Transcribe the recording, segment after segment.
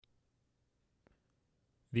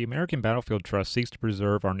The American Battlefield Trust seeks to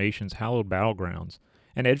preserve our nation's hallowed battlegrounds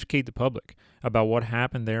and educate the public about what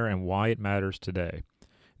happened there and why it matters today.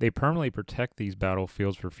 They permanently protect these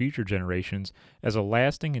battlefields for future generations as a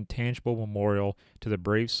lasting and tangible memorial to the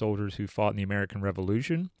brave soldiers who fought in the American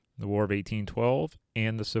Revolution, the War of 1812,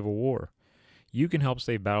 and the Civil War. You can help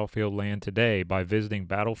save battlefield land today by visiting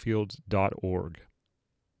battlefields.org.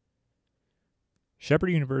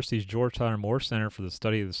 Shepherd University's George Tyler Moore Center for the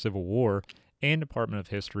Study of the Civil War and Department of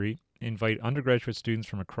History invite undergraduate students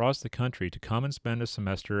from across the country to come and spend a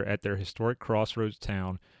semester at their historic crossroads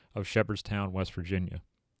town of Shepherdstown, West Virginia.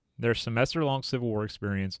 Their semester-long Civil War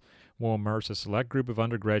experience will immerse a select group of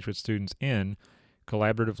undergraduate students in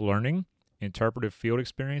collaborative learning, interpretive field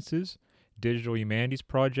experiences, digital humanities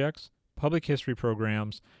projects, public history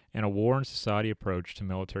programs, and a war and society approach to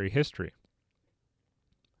military history.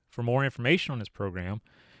 For more information on this program,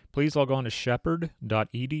 please log on to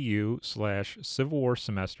shepherd.edu/Civil War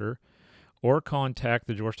semester or contact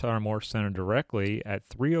the George Tyler Moore Center directly at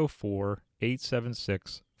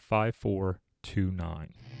 304-876-5429.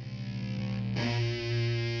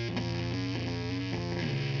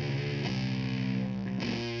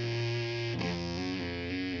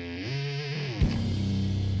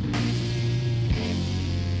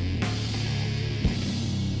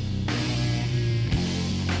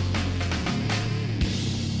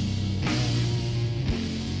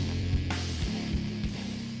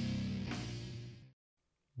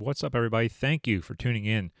 What's up, everybody? Thank you for tuning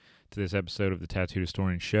in to this episode of the Tattooed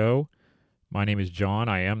Historian Show. My name is John.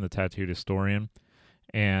 I am the Tattooed Historian,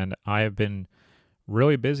 and I have been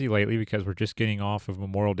really busy lately because we're just getting off of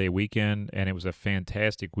Memorial Day weekend, and it was a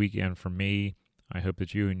fantastic weekend for me. I hope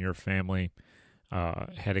that you and your family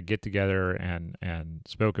had a get-together and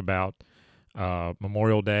spoke about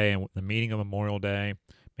Memorial Day and the meaning of Memorial Day.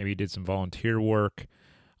 Maybe you did some volunteer work.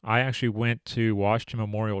 I actually went to Washington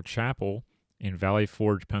Memorial Chapel in Valley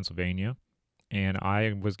Forge, Pennsylvania, and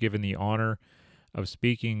I was given the honor of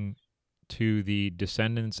speaking to the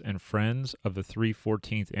descendants and friends of the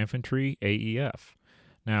 314th Infantry, AEF.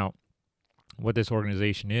 Now, what this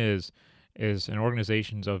organization is an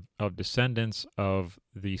organization of descendants of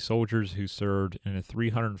the soldiers who served in the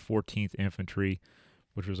 314th Infantry,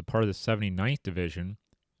 which was a part of the 79th Division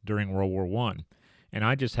during World War I. And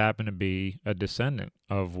I just happen to be a descendant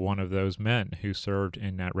of one of those men who served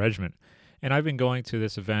in that regiment. And I've been going to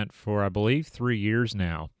this event for, I believe, 3 years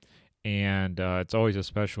now, and it's always a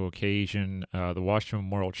special occasion. The Washington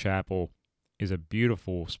Memorial Chapel is a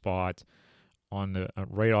beautiful spot on the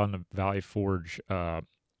right on the Valley Forge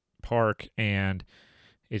Park, and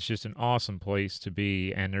it's just an awesome place to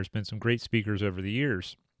be. And there's been some great speakers over the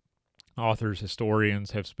years. Authors,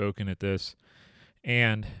 historians have spoken at this,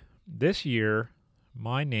 and this year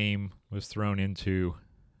my name was thrown into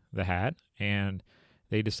the hat, and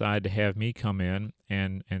they decided to have me come in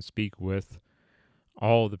and speak with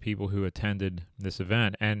all of the people who attended this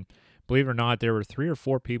event. And believe it or not, there were 3 or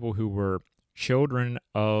 4 people who were children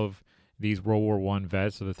of these World War I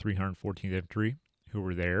vets of the 314th Infantry who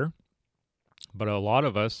were there. But a lot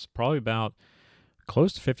of us, probably about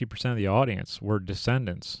close to 50% of the audience, were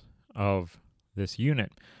descendants of this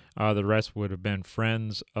unit. The rest would have been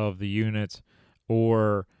friends of the unit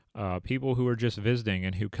or people who were just visiting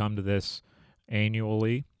and who come to this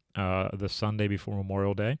annually, the Sunday before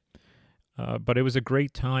Memorial Day. But it was a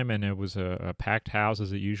great time, and it was a packed house,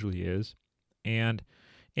 as it usually is. And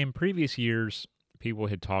in previous years, people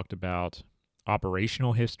had talked about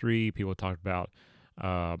operational history. People talked about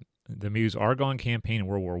the Meuse-Argonne campaign in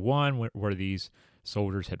World War I, where these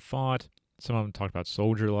soldiers had fought. Some of them talked about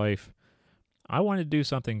soldier life. I wanted to do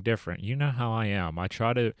something different. You know how I am. I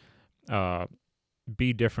try to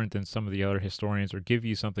be different than some of the other historians, or give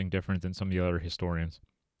you something different than some of the other historians.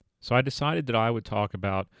 So I decided that I would talk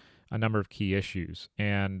about a number of key issues,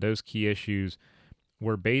 and those key issues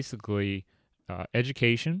were basically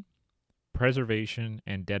education, preservation,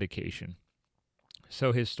 and dedication.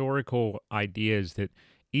 So historical ideas that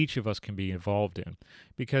each of us can be involved in,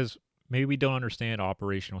 because maybe we don't understand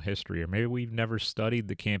operational history, or maybe we've never studied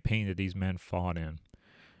the campaign that these men fought in.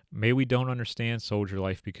 Maybe we don't understand soldier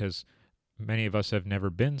life because many of us have never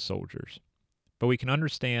been soldiers, but we can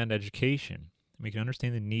understand education. We can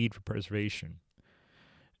understand the need for preservation.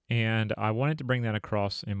 And I wanted to bring that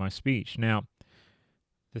across in my speech. Now,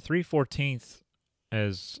 the 314th,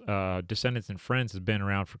 as descendants and friends, has been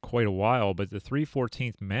around for quite a while, but the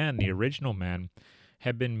 314th men, the original men,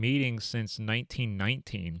 have been meeting since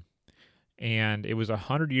 1919. And it was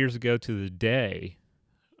 100 years ago to the day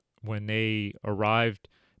when they arrived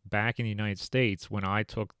back in the United States when I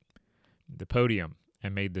took the podium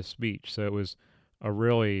and made this speech. So it was a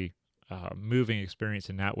really moving experience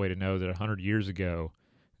in that way to know that 100 years ago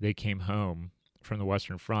they came home from the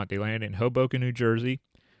Western Front. They landed in Hoboken, New Jersey,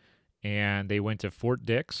 and they went to Fort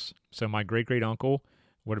Dix. So my great-great-uncle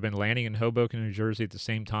would have been landing in Hoboken, New Jersey at the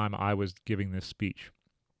same time I was giving this speech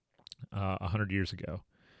 100 years ago.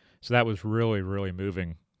 So that was really, really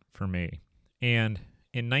moving for me. And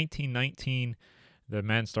in 1919, the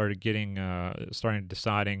men started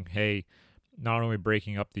deciding, hey, not only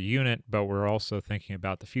breaking up the unit, but we're also thinking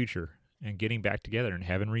about the future and getting back together and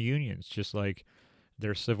having reunions, just like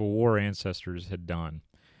their Civil War ancestors had done.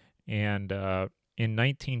 And in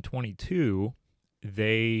 1922,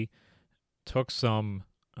 they took some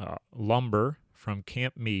lumber from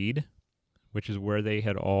Camp Meade, which is where they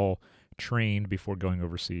had all trained before going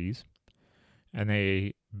overseas, and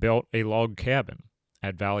they built a log cabin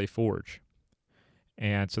at Valley Forge.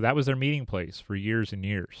 And so that was their meeting place for years and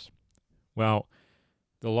years. Well,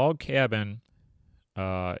 the log cabin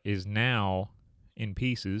is now in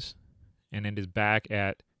pieces, and it is back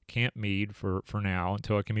at Camp Meade for now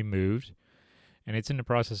until it can be moved, and it's in the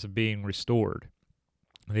process of being restored.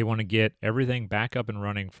 They want to get everything back up and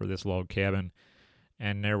running for this log cabin,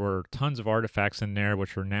 and there were tons of artifacts in there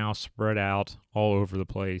which are now spread out all over the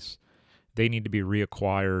place. They need to be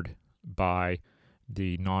reacquired by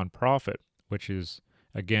the nonprofit, which is,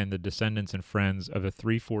 again, the descendants and friends of the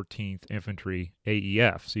 314th Infantry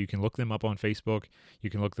AEF. So you can look them up on Facebook. You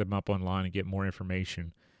can look them up online and get more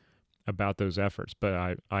information about those efforts.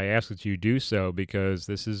 But I ask that you do so because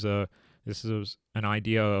this is an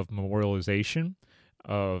idea of memorialization,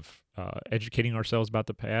 of educating ourselves about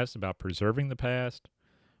the past, about preserving the past.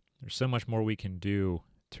 There's so much more we can do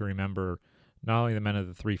to remember not only the men of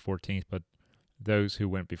the 314th, but those who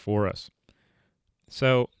went before us.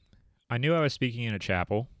 So I knew I was speaking in a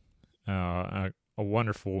chapel, a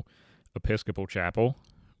wonderful Episcopal chapel,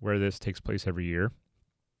 where this takes place every year.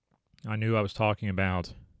 I knew I was talking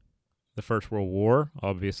about the First World War,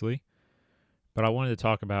 obviously, but I wanted to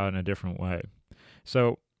talk about it in a different way.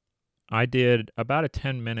 So I did about a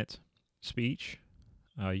 10-minute speech.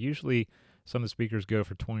 Usually some of the speakers go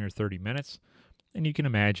for 20 or 30 minutes, and you can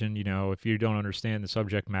imagine, if you don't understand the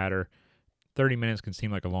subject matter, 30 minutes can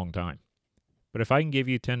seem like a long time. But if I can give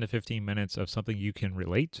you 10 to 15 minutes of something you can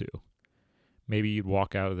relate to, maybe you'd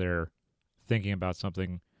walk out of there thinking about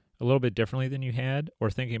something a little bit differently than you had, or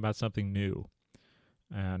thinking about something new,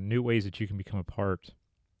 new ways that you can become a part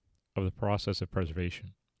of the process of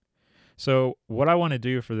preservation. So what I want to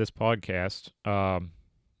do for this podcast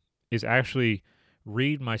is actually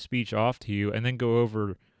read my speech off to you and then go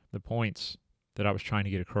over the points that I was trying to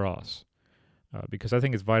get across, because I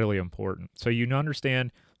think it's vitally important. So you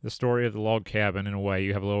understand the story of the log cabin in a way.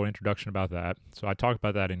 You have a little introduction about that. So I talk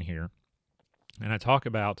about that in here. And I talk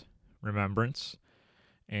about remembrance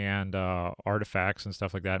and artifacts and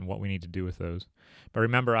stuff like that and what we need to do with those. But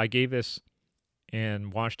remember, I gave this in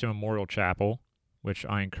Washington Memorial Chapel, which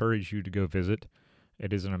I encourage you to go visit.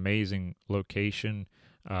 It is an amazing location.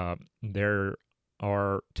 There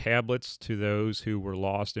are tablets to those who were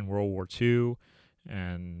lost in World War II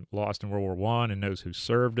and lost in World War I and those who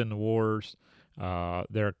served in the wars.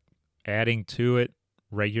 They're adding to it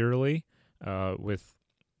regularly with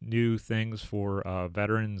new things for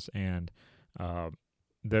veterans and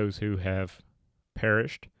those who have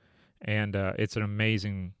perished. And it's an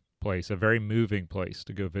amazing place, a very moving place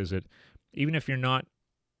to go visit. Even if you're not,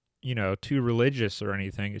 too religious or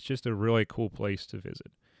anything, it's just a really cool place to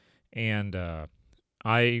visit. And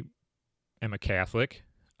I am a Catholic.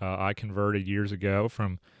 I converted years ago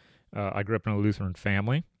I grew up in a Lutheran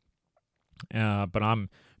family, but I'm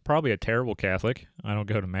probably a terrible Catholic. I don't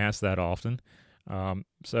go to Mass that often.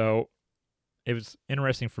 So it was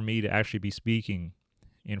interesting for me to actually be speaking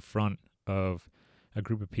in front of a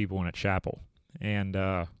group of people in a chapel. And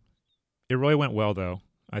it really went well, though.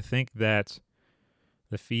 I think that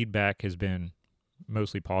the feedback has been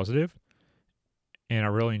mostly positive, and I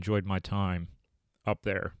really enjoyed my time up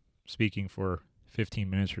there speaking for 15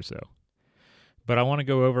 minutes or so. But I want to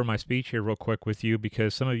go over my speech here real quick with you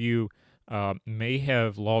because some of you may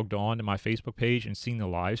have logged on to my Facebook page and seen the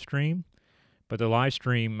live stream, but the live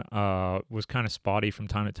stream was kind of spotty from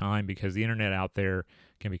time to time because the internet out there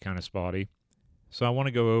can be kind of spotty. So I want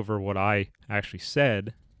to go over what I actually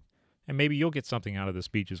said, and maybe you'll get something out of the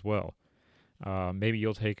speech as well. Maybe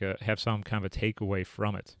you'll have some kind of a takeaway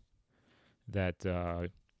from it that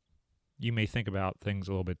you may think about things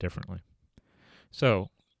a little bit differently. So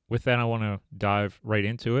with that, I want to dive right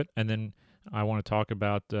into it, and then I want to talk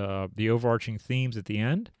about the overarching themes at the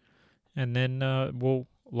end, and then we'll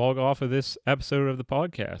log off of this episode of the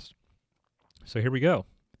podcast. So here we go.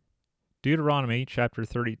 Deuteronomy chapter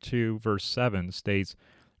 32, verse 7 states,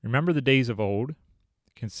 Remember the days of old.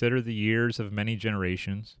 Consider the years of many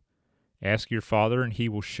generations. Ask your father, and he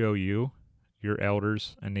will show you, your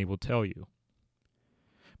elders, and they will tell you.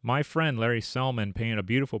 My friend Larry Selman painted a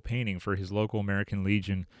beautiful painting for his local American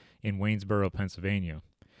Legion in Waynesboro, Pennsylvania.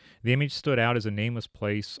 The image stood out as a nameless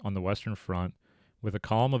place on the Western Front with a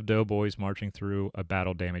column of doughboys marching through a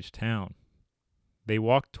battle-damaged town. They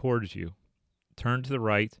walked towards you, turned to the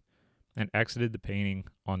right, and exited the painting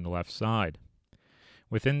on the left side.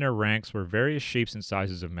 Within their ranks were various shapes and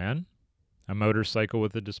sizes of men, a motorcycle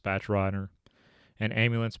with a dispatch rider, an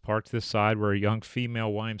ambulance parked to the side where a young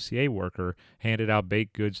female YMCA worker handed out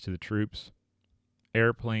baked goods to the troops.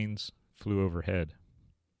 Airplanes flew overhead.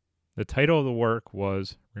 The title of the work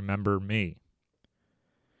was Remember Me.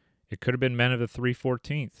 It could have been men of the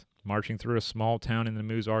 314th marching through a small town in the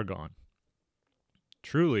Meuse-Argonne.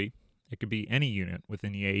 Truly, it could be any unit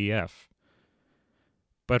within the AEF.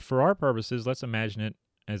 But for our purposes, let's imagine it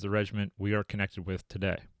as the regiment we are connected with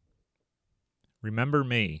today. Remember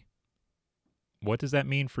me. What does that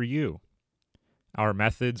mean for you? Our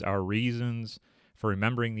methods, our reasons for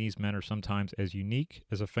remembering these men are sometimes as unique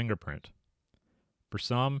as a fingerprint. For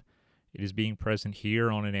some, it is being present here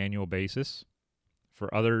on an annual basis.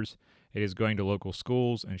 For others, it is going to local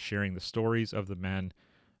schools and sharing the stories of the men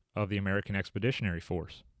of the American Expeditionary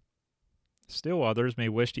Force. Still others may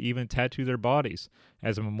wish to even tattoo their bodies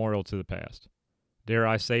as a memorial to the past. Dare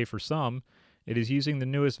I say, for some, it is using the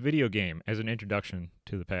newest video game as an introduction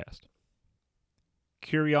to the past.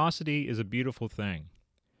 Curiosity is a beautiful thing.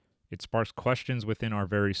 It sparks questions within our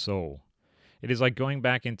very soul. It is like going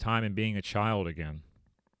back in time and being a child again.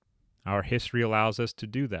 Our history allows us to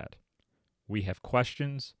do that. We have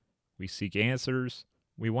questions, we seek answers,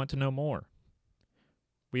 we want to know more.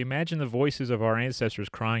 We imagine the voices of our ancestors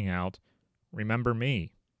crying out, "Remember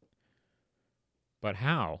me." But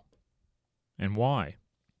how? And why?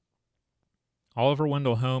 Oliver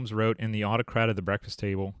Wendell Holmes wrote in The Autocrat of the Breakfast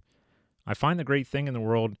Table, "I find the great thing in the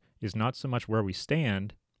world is not so much where we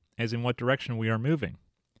stand, as in what direction we are moving.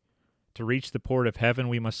 To reach the port of heaven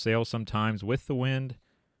we must sail sometimes with the wind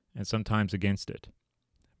and sometimes against it.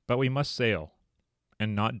 But we must sail,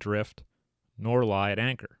 and not drift, nor lie at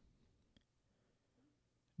anchor."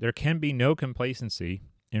 There can be no complacency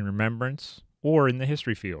in remembrance or in the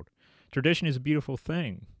history field. Tradition is a beautiful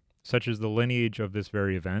thing, such as the lineage of this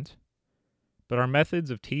very event. But our methods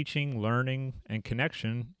of teaching, learning, and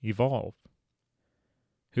connection evolve.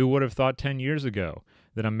 Who would have thought 10 years ago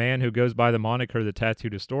that a man who goes by the moniker the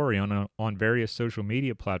Tattooed Historian on various social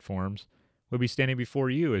media platforms would be standing before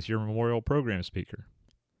you as your memorial program speaker?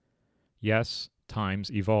 Yes, times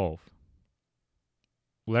evolve.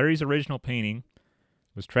 Larry's original painting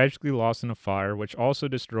was tragically lost in a fire which also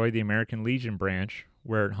destroyed the American Legion branch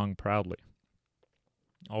where it hung proudly.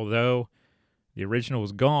 Although the original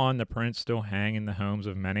was gone, the prints still hang in the homes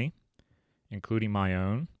of many, including my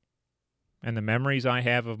own, and the memories I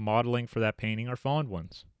have of modeling for that painting are fond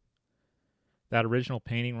ones. That original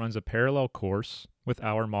painting runs a parallel course with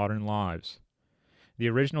our modern lives. The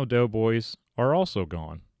original doughboys are also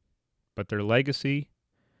gone, but their legacy,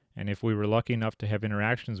 and if we were lucky enough to have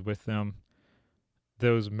interactions with them,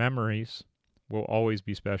 those memories will always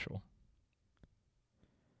be special.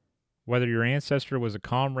 Whether your ancestor was a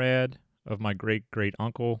comrade of my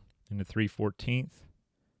great-great-uncle in the 314th,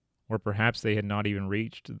 or perhaps they had not even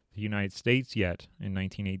reached the United States yet in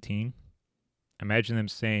 1918, imagine them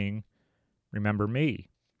saying, "Remember me."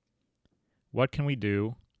 What can we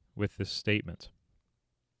do with this statement?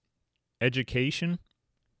 Education,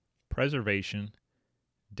 preservation,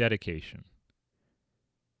 dedication.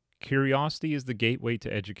 Curiosity is the gateway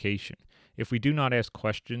to education. If we do not ask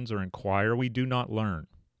questions or inquire, we do not learn.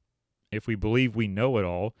 If we believe we know it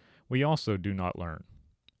all, we also do not learn.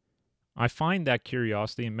 I find that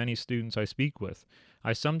curiosity in many students I speak with.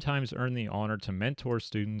 I sometimes earn the honor to mentor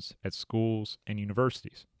students at schools and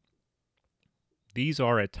universities. These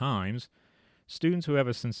are, at times, students who have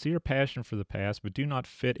a sincere passion for the past but do not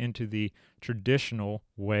fit into the traditional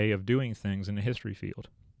way of doing things in the history field.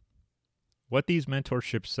 What these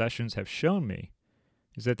mentorship sessions have shown me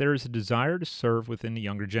is that there is a desire to serve within the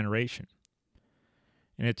younger generation.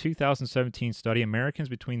 In a 2017 study, Americans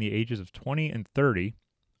between the ages of 20 and 30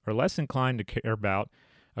 are less inclined to care about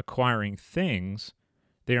acquiring things.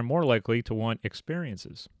 They are more likely to want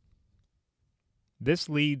experiences. This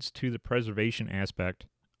leads to the preservation aspect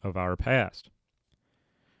of our past.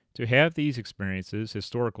 To have these experiences,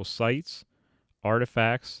 historical sites,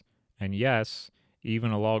 artifacts, and yes,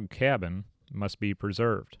 even a log cabin must be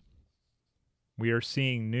preserved. We are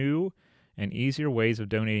seeing new and easier ways of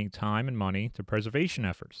donating time and money to preservation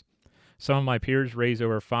efforts, Some of my peers raised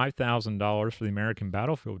over $5,000 for the American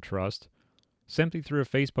Battlefield Trust simply through a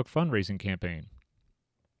Facebook fundraising campaign.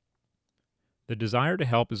 The desire to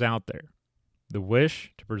help is out there. The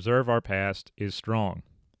wish to preserve our past is strong.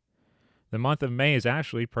 The month of May is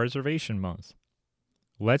actually Preservation Month.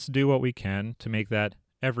 Let's do what we can to make that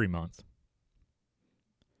every month.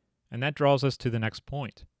 And that draws us to the next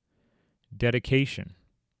point: dedication.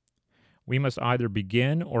 We must either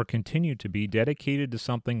begin or continue to be dedicated to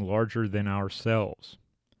something larger than ourselves.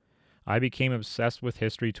 I became obsessed with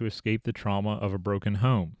history to escape the trauma of a broken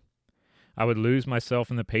home. I would lose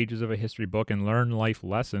myself in the pages of a history book and learn life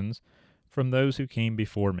lessons from those who came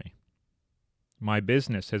before me. My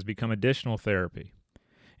business has become additional therapy,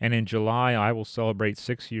 and in July I will celebrate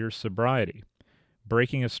 6 years sobriety,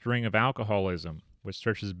 breaking a string of alcoholism which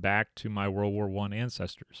stretches back to my World War I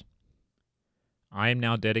ancestors. I am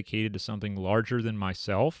now dedicated to something larger than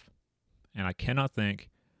myself, and I cannot think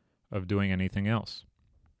of doing anything else.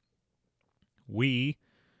 We,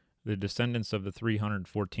 the descendants of the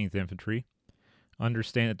 314th Infantry,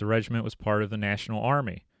 understand that the regiment was part of the National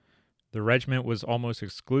Army. The regiment was almost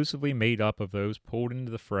exclusively made up of those pulled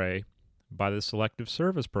into the fray by the Selective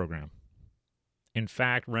Service Program. In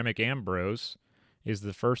fact, Remick Ambrose is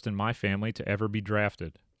the first in my family to ever be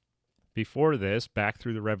drafted. Before this, back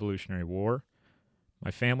through the Revolutionary War, my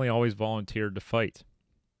family always volunteered to fight.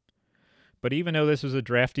 But even though this was a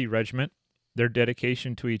drafty regiment, their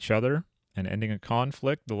dedication to each other and ending a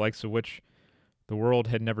conflict the likes of which the world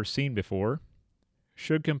had never seen before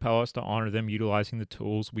should compel us to honor them utilizing the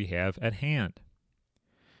tools we have at hand.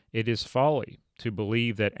 It is folly to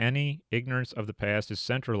believe that any ignorance of the past is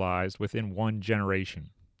centralized within one generation.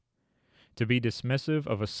 To be dismissive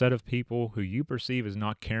of a set of people who you perceive as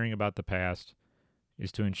not caring about the past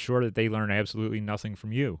is to ensure that they learn absolutely nothing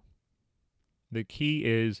from you. The key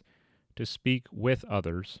is to speak with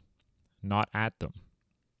others, not at them.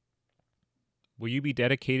 Will you be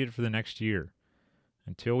dedicated for the next year,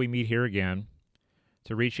 until we meet here again,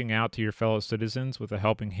 to reaching out to your fellow citizens with a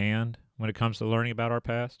helping hand when it comes to learning about our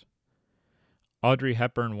past? Audrey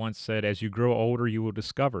Hepburn once said, "As you grow older, you will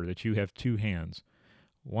discover that you have two hands,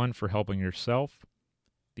 one for helping yourself,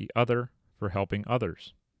 the other for helping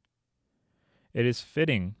others." It is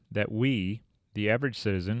fitting that we, the average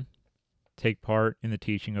citizen, take part in the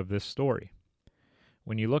teaching of this story.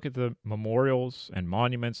 When you look at the memorials and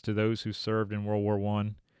monuments to those who served in World War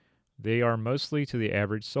I, they are mostly to the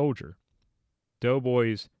average soldier.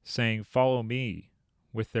 Doughboys saying, "Follow me,"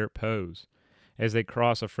 with their pose, as they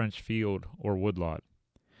cross a French field or woodlot.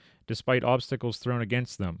 Despite obstacles thrown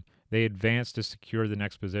against them, they advanced to secure the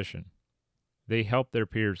next position. They helped their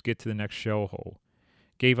peers get to the next shell hole,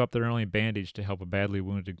 gave up their only bandage to help a badly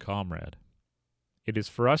wounded comrade. It is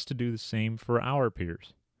for us to do the same for our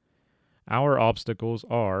peers. Our obstacles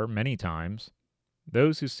are, many times,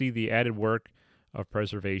 those who see the added work of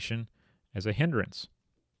preservation as a hindrance.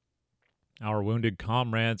 Our wounded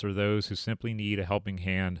comrades are those who simply need a helping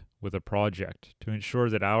hand with a project to ensure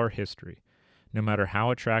that our history, no matter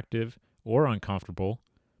how attractive or uncomfortable,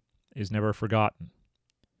 is never forgotten,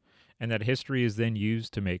 and that history is then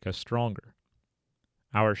used to make us stronger.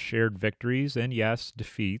 Our shared victories and, yes,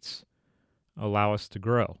 defeats allow us to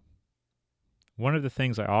grow. One of the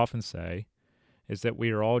things I often say is that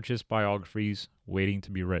we are all just biographies waiting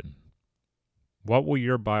to be written. What will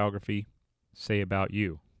your biography say about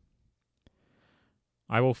you?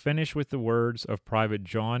 I will finish with the words of Private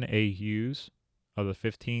John A. Hughes of the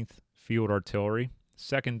 15th Field Artillery,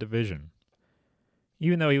 2nd Division.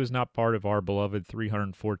 Even though he was not part of our beloved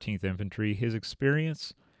 314th Infantry, his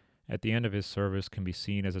experience at the end of his service can be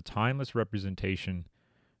seen as a timeless representation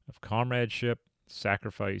of comradeship,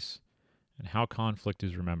 sacrifice, and how conflict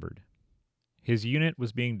is remembered. His unit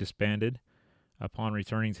was being disbanded upon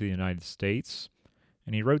returning to the United States,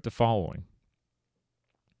 and he wrote the following: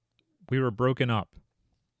 "We were broken up,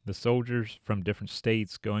 the soldiers from different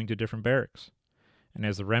states going to different barracks, and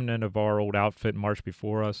as the remnant of our old outfit marched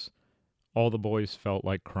before us, all the boys felt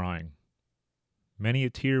like crying. Many a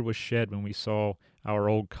tear was shed when we saw our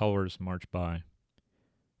old colors march by.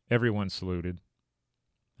 Everyone saluted.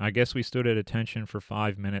 I guess we stood at attention for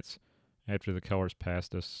 5 minutes after the colors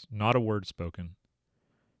passed us, not a word spoken.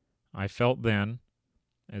 I felt then,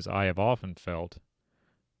 as I have often felt,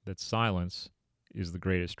 that silence is the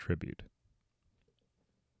greatest tribute."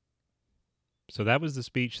 So that was the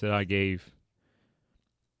speech that I gave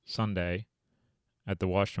Sunday at the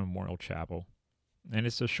Washington Memorial Chapel. And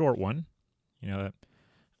it's a short one.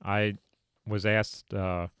 I was asked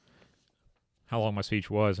how long my speech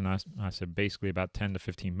was, and I said basically about 10 to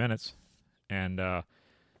 15 minutes. And a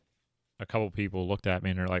couple people looked at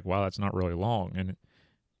me and they're like, "Wow, that's not really long." And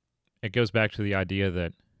it goes back to the idea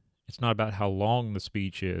that it's not about how long the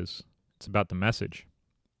speech is, it's about the message.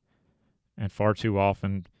 And far too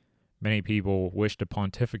often, many people wish to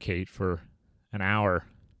pontificate for an hour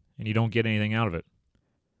and you don't get anything out of it.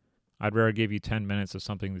 I'd rather give you 10 minutes of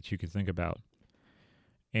something that you could think about.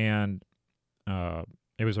 And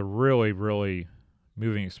it was a really, really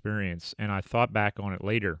moving experience. And I thought back on it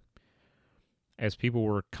later as people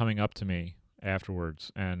were coming up to me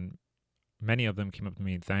afterwards, and many of them came up to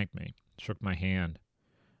me and thanked me, shook my hand,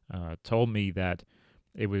 told me that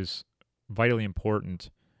it was vitally important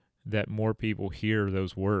that more people hear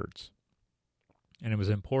those words. And it was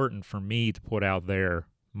important for me to put out there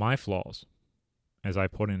my flaws as I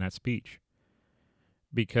put in that speech,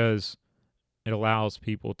 because it allows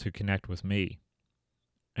people to connect with me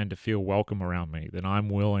and to feel welcome around me, that I'm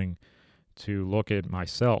willing to look at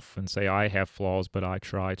myself and say I have flaws, but I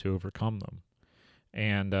try to overcome them.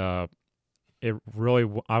 And I really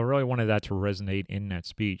wanted that to resonate in that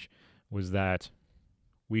speech, was that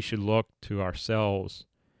we should look to ourselves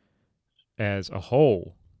as a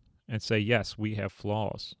whole and say, yes, we have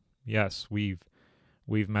flaws. Yes, we've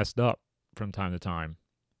messed up from time to time,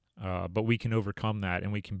 but we can overcome that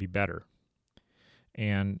and we can be better.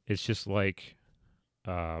 And it's just like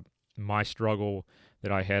my struggle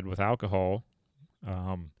that I had with alcohol.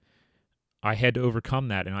 I had to overcome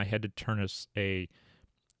that, and I had to turn a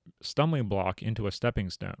stumbling block into a stepping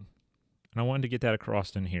stone. And I wanted to get that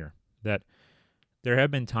across in here, that there have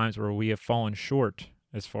been times where we have fallen short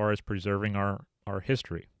as far as preserving our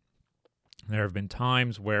history. There have been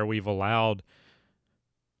times where we've allowed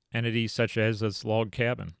entities such as this log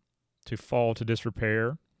cabin to fall to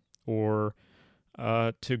disrepair or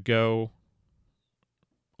to go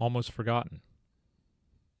almost forgotten.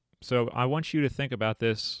 So I want you to think about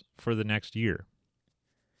this for the next year.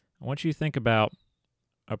 I want you to think about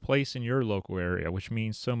a place in your local area which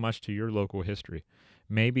means so much to your local history.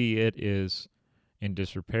 Maybe it is in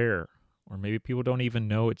disrepair, or maybe people don't even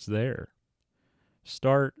know it's there.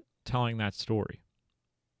 Start telling that story.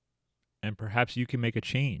 And perhaps you can make a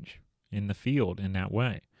change in the field in that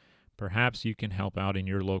way. Perhaps you can help out in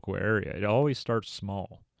your local area. It always starts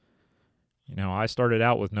small. I started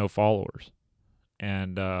out with no followers.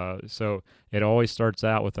 And so it always starts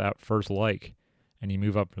out with that first like, and you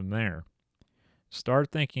move up from there.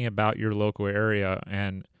 Start thinking about your local area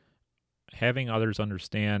and having others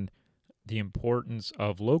understand the importance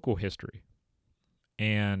of local history.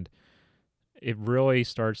 And it really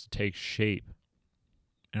starts to take shape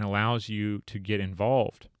and allows you to get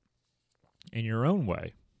involved in your own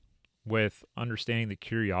way with understanding the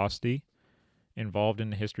curiosity involved in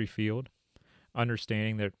the history field,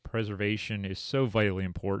 understanding that preservation is so vitally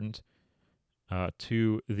important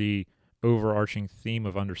to the overarching theme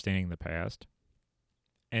of understanding the past,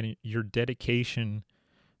 and your dedication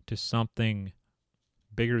to something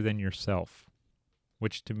bigger than yourself,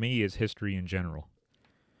 which to me is history in general.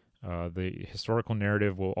 The historical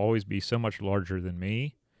narrative will always be so much larger than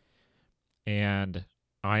me, and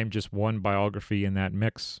I am just one biography in that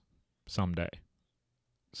mix someday.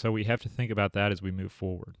 So we have to think about that as we move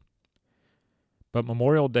forward. But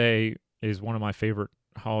Memorial Day is one of my favorite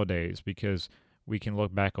holidays because we can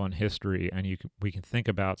look back on history and we can think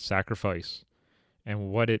about sacrifice and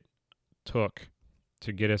what it took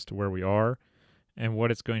to get us to where we are and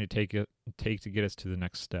what it's going to take to get us to the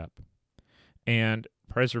next step. And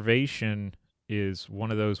preservation is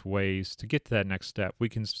one of those ways to get to that next step. We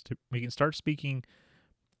can start speaking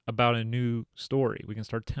about a new story. We can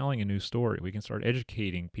start telling a new story. We can start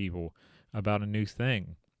educating people about a new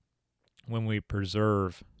thing when we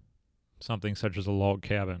preserve something such as a log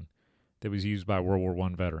cabin that was used by World War I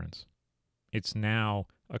veterans. It's now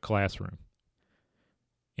a classroom.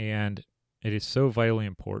 And it is so vitally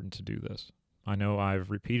important to do this. I know I've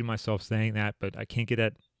repeated myself saying that, but I can't get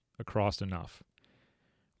that across enough.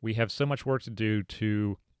 We have so much work to do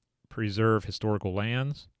to preserve historical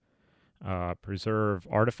lands, preserve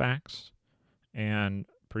artifacts, and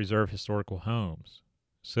preserve historical homes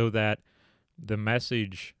so that the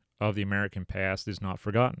message of the American past is not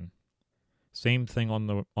forgotten. Same thing on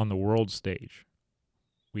the world stage.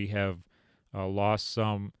 We have lost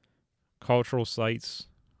some cultural sites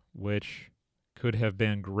which could have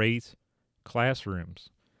been great classrooms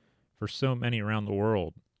for so many around the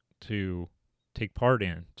world to take part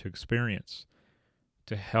in, to experience,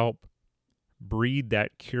 to help breed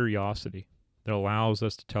that curiosity that allows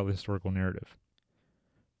us to tell the historical narrative.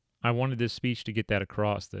 I wanted this speech to get that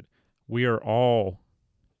across, that we are all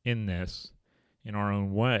in this in our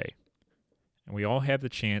own way, and we all have the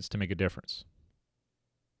chance to make a difference.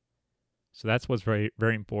 So that's what's very,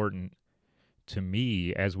 very important to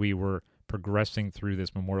me as we were progressing through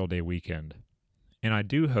this Memorial Day weekend. And I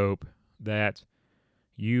do hope that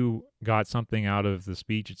you got something out of the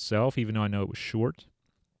speech itself, even though I know it was short.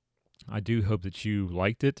 I do hope that you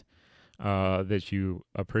liked it, that you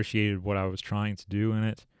appreciated what I was trying to do in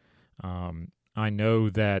it. I know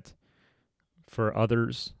that for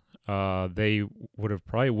others, they would have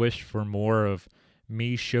probably wished for more of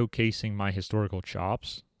me showcasing my historical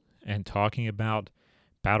chops and talking about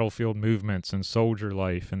battlefield movements and soldier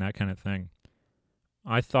life and that kind of thing.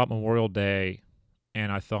 I thought Memorial Day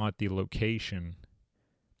and I thought the location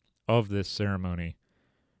of this ceremony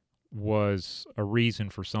was a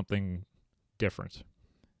reason for something different.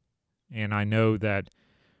 And I know that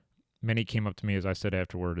many came up to me, as I said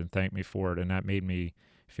afterward, and thanked me for it, and that made me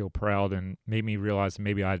feel proud and made me realize that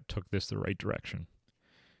maybe I took this the right direction.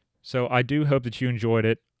 So I do hope that you enjoyed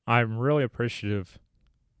it. I'm really appreciative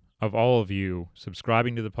of all of you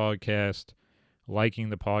subscribing to the podcast,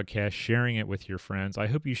 liking the podcast, sharing it with your friends. I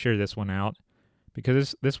hope you share this one out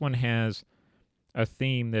because this one has a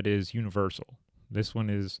theme that is universal. This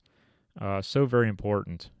one is so very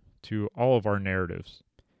important to all of our narratives.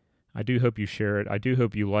 I do hope you share it. I do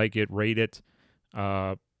hope you like it, rate it.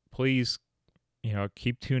 Please,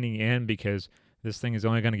 keep tuning in because this thing is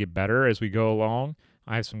only going to get better as we go along.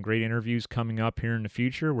 I have some great interviews coming up here in the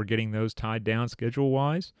future. We're getting those tied down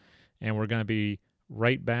schedule-wise, and we're going to be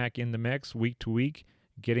right back in the mix week to week,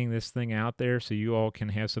 getting this thing out there so you all can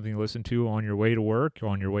have something to listen to on your way to work,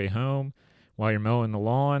 on your way home, while you're mowing the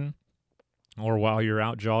lawn, or while you're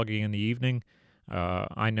out jogging in the evening.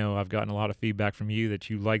 I know I've gotten a lot of feedback from you that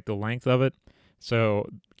you like the length of it, so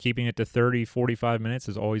keeping it to 30, 45 minutes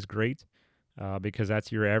is always great because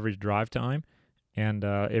that's your average drive time. And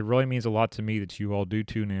it really means a lot to me that you all do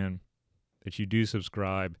tune in, that you do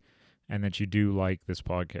subscribe, and that you do like this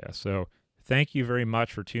podcast. So thank you very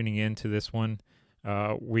much for tuning in to this one.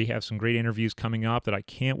 We have some great interviews coming up that I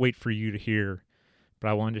can't wait for you to hear, but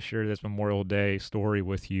I wanted to share this Memorial Day story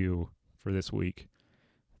with you for this week.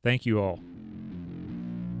 Thank you all.